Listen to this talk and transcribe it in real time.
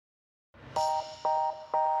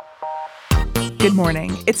Good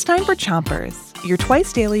morning. It's time for Chompers, your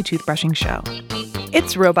twice-daily toothbrushing show.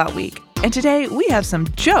 It's Robot Week, and today we have some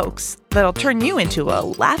jokes that'll turn you into a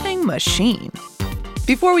laughing machine.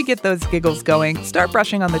 Before we get those giggles going, start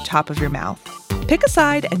brushing on the top of your mouth. Pick a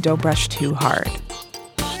side and don't brush too hard.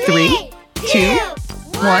 3, 2,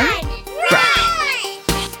 1, brush.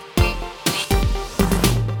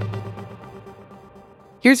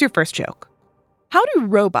 Here's your first joke. How do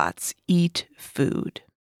robots eat food?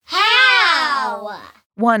 How?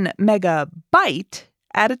 1 megabyte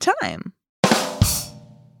at a time.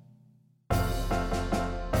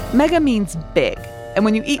 Mega means big, and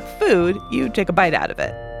when you eat food, you take a bite out of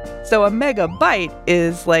it. So a megabyte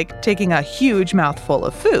is like taking a huge mouthful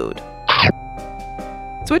of food.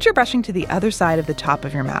 Switch your brushing to the other side of the top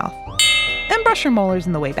of your mouth, and brush your molars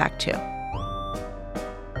on the way back too.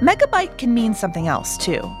 Megabyte can mean something else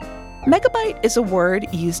too. Megabyte is a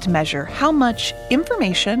word used to measure how much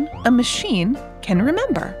information a machine can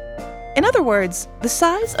remember. In other words, the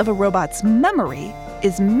size of a robot's memory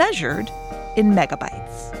is measured in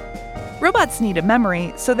megabytes. Robots need a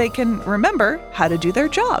memory so they can remember how to do their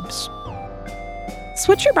jobs.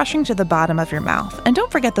 Switch your brushing to the bottom of your mouth, and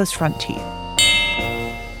don't forget those front teeth.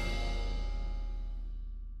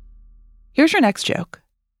 Here's your next joke.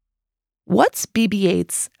 What's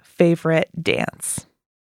BB-8's favorite dance?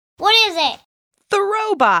 What is it? The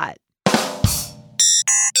robot.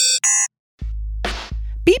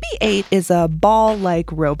 BB-8 is a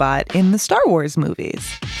ball-like robot in the Star Wars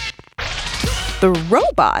movies. The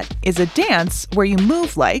robot is a dance where you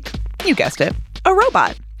move like, you guessed it, a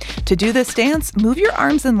robot. To do this dance, move your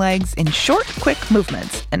arms and legs in short, quick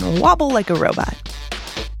movements and wobble like a robot.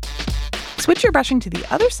 Switch your brushing to the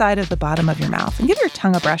other side of the bottom of your mouth and give your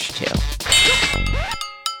tongue a brush too.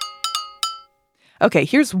 Okay,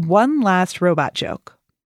 here's one last robot joke.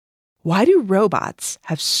 Why do robots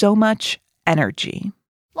have so much energy?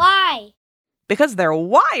 Why? Because they're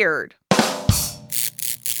wired.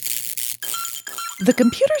 The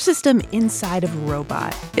computer system inside of a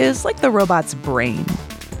robot is like the robot's brain.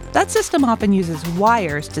 That system often uses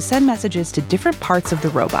wires to send messages to different parts of the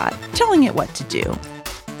robot, telling it what to do.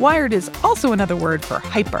 Wired is also another word for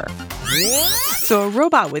hyper. So a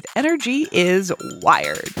robot with energy is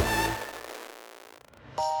wired.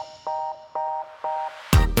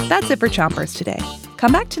 That's it for Chompers today.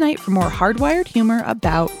 Come back tonight for more hardwired humor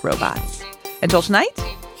about robots. Until tonight,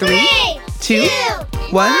 3, 2,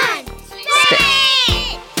 1, spit.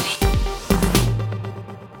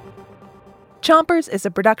 Chompers is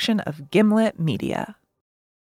a production of Gimlet Media.